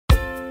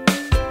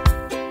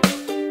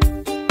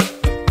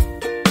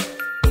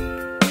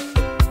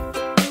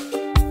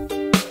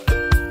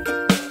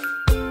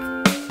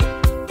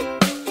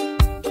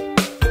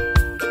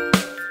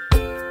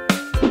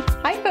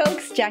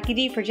Jackie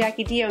D for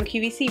Jackie D on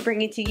QVC,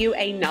 bringing to you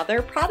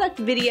another product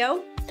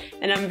video.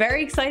 And I'm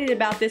very excited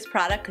about this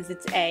product because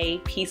it's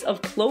a piece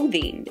of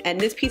clothing. And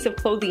this piece of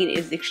clothing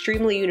is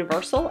extremely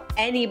universal.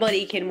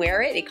 Anybody can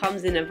wear it. It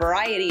comes in a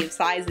variety of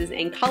sizes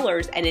and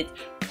colors, and it's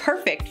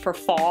perfect for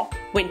fall,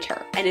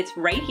 winter. And it's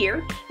right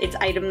here. It's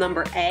item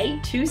number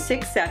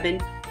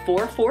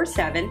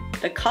A267447,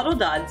 the Cuddl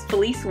Duds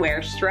Fleece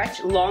Wear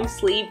Stretch Long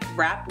Sleeve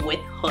Wrap with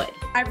Hood.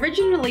 I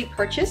originally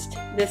purchased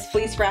this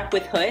fleece wrap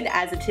with hood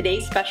as a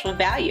today's special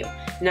value,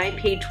 and I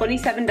paid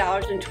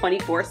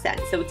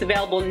 $27.24. So it's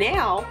available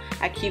now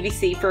at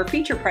QVC for a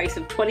feature price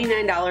of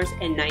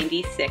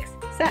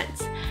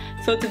 $29.96.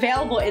 So it's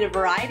available in a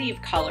variety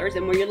of colors,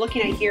 and what you're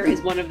looking at here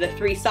is one of the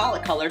 3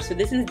 solid colors. So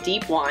this is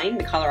deep wine,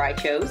 the color I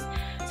chose.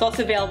 It's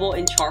also available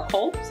in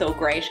charcoal, so a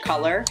grayish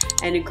color,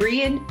 and a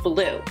green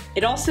blue.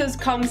 It also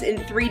comes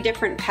in 3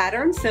 different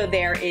patterns. So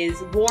there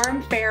is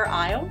warm fair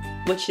isle,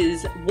 which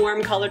is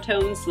warm color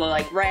tones, so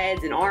like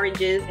reds and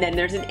oranges. And then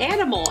there's an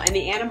animal, and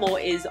the animal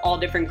is all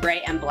different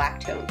gray and black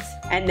tones.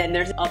 And then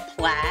there's a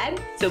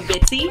plaid, so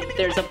Bitsy,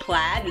 there's a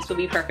plaid. This will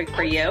be perfect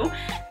for you.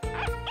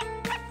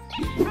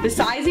 The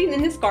sizing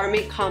in this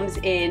garment comes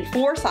in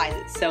 4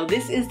 sizes. So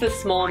this is the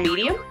small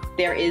medium.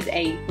 There is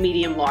a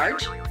medium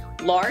large,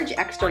 large,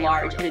 extra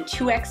large, and a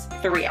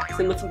 2X, 3X.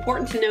 And what's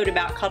important to note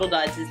about Cuddl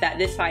Duds is that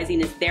this sizing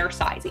is their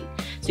sizing.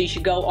 So you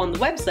should go on the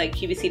website,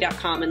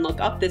 QVC.com, and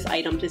look up this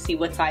item to see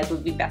what size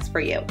would be best for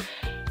you.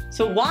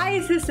 So why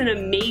is this an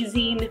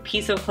amazing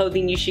piece of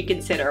clothing you should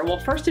consider? Well,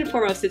 first and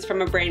foremost, it's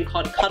from a brand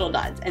called Cuddl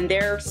Duds, and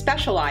they're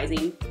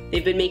specializing.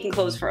 They've been making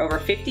clothes for over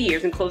 50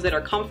 years, and clothes that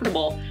are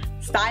comfortable,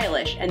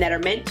 stylish, and that are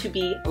meant to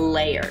be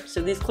layered.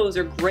 So these clothes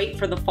are great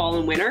for the fall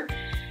and winter.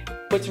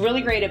 What's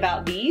really great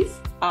about these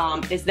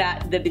is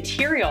that the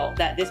material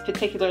that this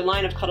particular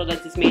line of Cuddl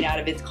Duds is made out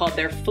of, it's called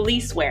their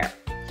fleece wear.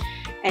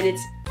 And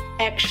it's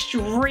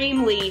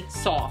extremely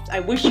soft. I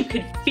wish you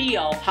could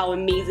feel how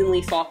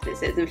amazingly soft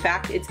this is. In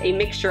fact, it's a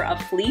mixture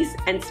of fleece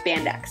and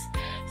spandex.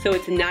 So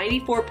it's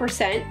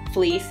 94%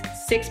 fleece,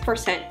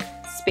 6%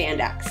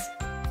 spandex.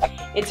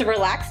 It's a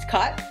relaxed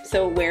cut,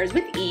 so it wears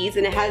with ease,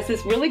 and it has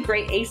this really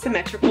great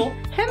asymmetrical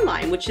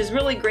hemline, which is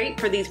really great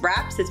for these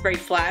wraps. It's very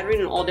flattering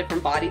in all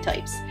different body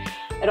types.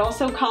 It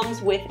also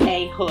comes with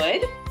a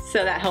hood,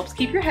 so that helps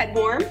keep your head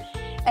warm.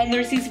 And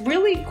there's these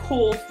really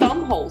cool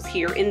thumb holes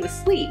here in the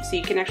sleeve, so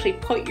you can actually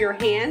put your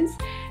hands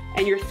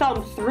and your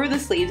thumb through the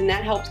sleeves, and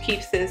that helps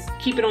keep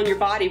it on your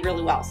body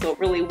really well. So it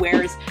really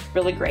wears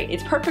really great.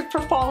 It's perfect for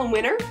fall and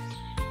winter.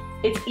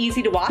 It's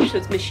easy to wash, so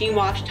it's machine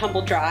wash,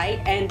 tumble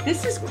dry, and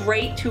this is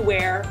great to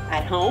wear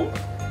at home.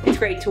 It's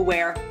great to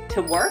wear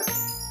to work,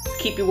 to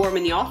keep you warm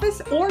in the office,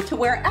 or to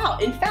wear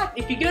out. In fact,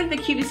 if you go to the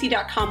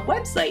QVC.com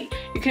website,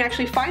 you can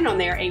actually find on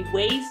there a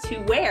ways to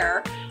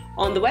wear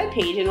on the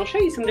webpage, and it'll show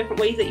you some different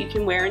ways that you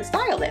can wear and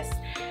style this.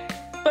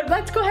 But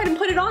let's go ahead and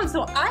put it on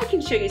so I can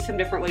show you some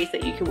different ways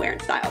that you can wear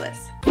and style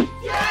this.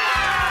 Yeah!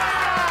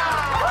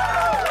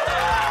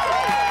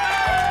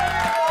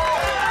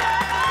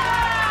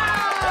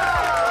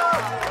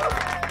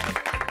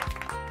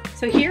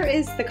 So here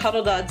is the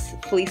Cuddl Duds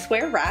fleece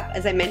wear wrap.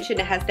 As I mentioned,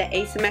 it has the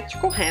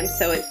asymmetrical hem,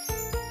 so it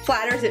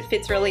flatters, it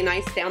fits really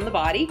nice down the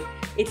body.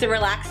 It's a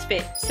relaxed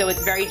fit, so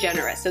it's very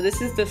generous. So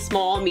this is the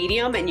small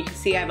medium, and you can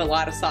see I have a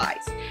lot of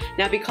size.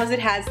 Now because it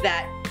has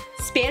that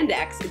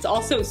spandex, it's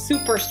also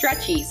super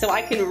stretchy, so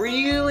I can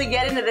really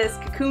get into this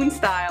cocoon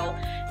style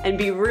and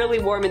be really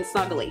warm and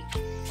snuggly.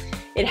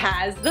 It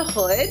has the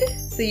hood,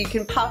 so you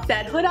can pop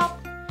that hood up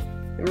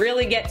and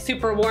really get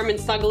super warm and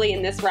snuggly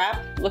in this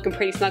wrap. Looking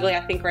pretty snuggly,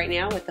 I think, right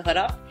now with the hood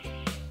up.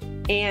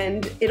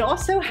 And it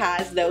also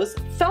has those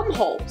thumb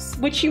holes,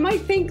 which you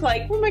might think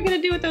like, what am I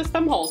gonna do with those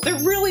thumb holes? They're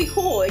really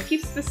cool. It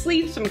keeps the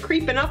sleeves from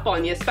creeping up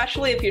on you,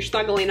 especially if you're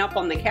snuggling up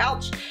on the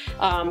couch.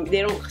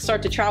 They don't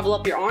start to travel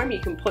up your arm. You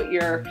can put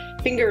your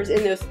fingers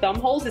in those thumb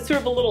holes. It's sort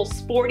of a little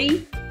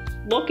sporty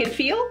look and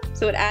feel,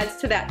 so it adds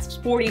to that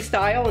sporty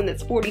style and that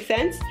sporty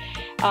sense.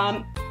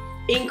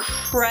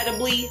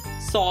 Incredibly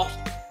soft,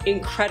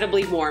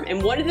 incredibly warm.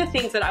 And one of the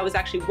things that I was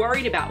actually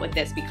worried about with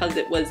this, because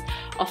it was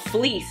a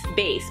fleece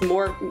base,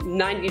 more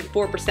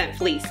 94%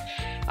 fleece,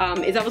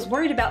 is I was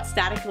worried about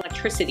static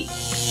electricity.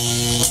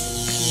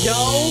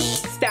 No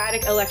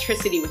static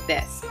electricity with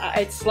this.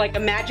 It's like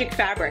a magic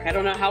fabric. I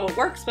don't know how it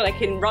works, but I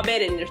can rub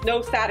it and there's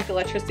no static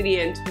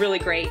electricity, and it's really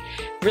great,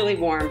 really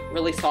warm,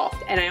 really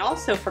soft. And I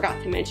also forgot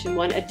to mention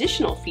one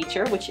additional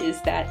feature, which is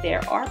that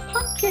there are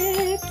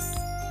pockets.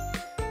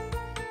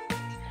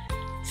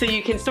 So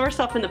you can store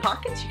stuff in the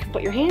pockets. You can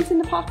put your hands in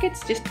the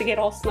pockets just to get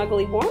all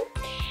snuggly warm.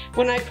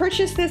 When I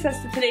purchased this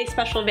as today's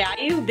special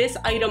value, this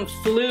item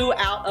flew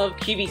out of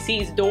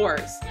QVC's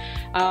doors.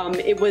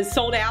 It was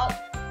sold out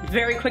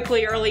very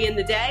quickly early in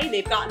the day.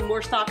 They've gotten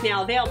more stock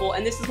now available,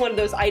 and this is one of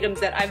those items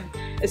that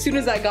as soon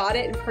as I got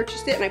it and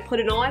purchased it and I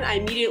put it on, I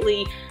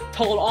immediately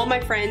told all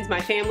my friends,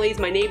 my families,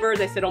 my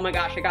neighbors. I said, oh my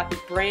gosh, I got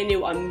this brand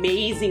new,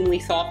 amazingly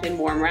soft and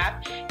warm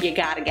wrap. You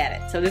gotta get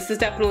it. So this is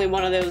definitely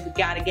one of those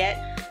gotta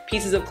get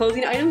pieces of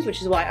clothing items,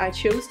 which is why I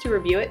chose to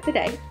review it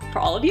today for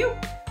all of you.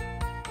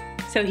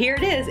 So here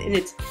it is in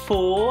its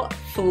full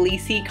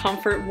fleecy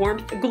comfort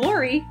warmth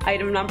glory.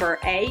 Item number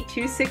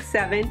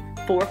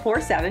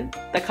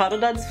A267447, the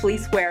Cuddl Duds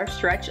Fleece Wear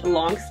Stretch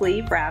Long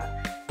Sleeve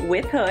Wrap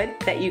with hood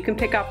that you can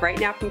pick up right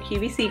now from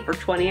QVC for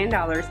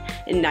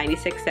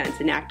 $29.96.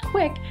 And act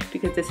quick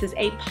because this is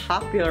a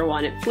popular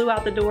one. It flew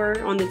out the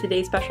door on the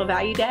Today's Special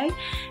Value Day,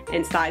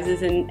 and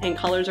sizes and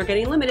colors are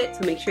getting limited,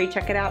 so make sure you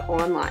check it out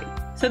online.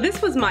 So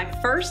this was my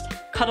first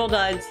Cuddl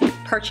Duds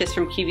purchase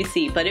from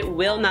QVC, but it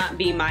will not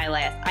be my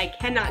last. I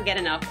cannot get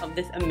enough of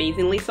this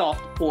amazingly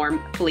soft, warm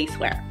fleece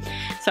wear.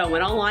 So I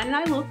went online and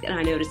I looked, and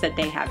I noticed that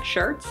they have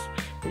shirts,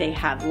 they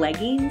have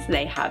leggings,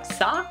 they have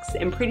socks,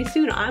 and pretty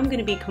soon I'm going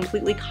to be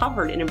completely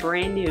covered in a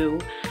brand new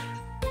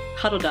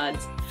Cuddl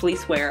Duds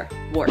fleece wear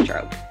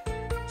wardrobe.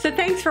 So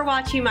thanks for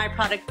watching my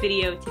product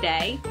video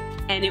today,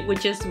 and it would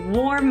just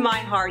warm my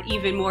heart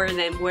even more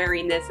than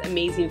wearing this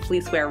amazing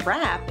fleece wear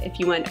wrap if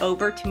you went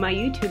over to my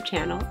YouTube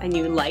channel and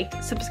you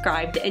liked,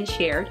 subscribed, and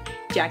shared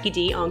Jackie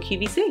D on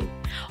QVC.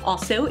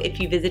 Also, if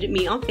you visited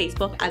me on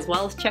Facebook as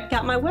well as checked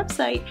out my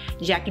website,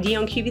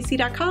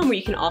 JackieDonQVC.com, where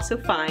you can also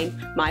find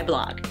my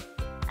blog.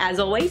 As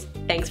always,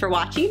 thanks for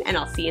watching, and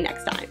I'll see you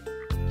next time.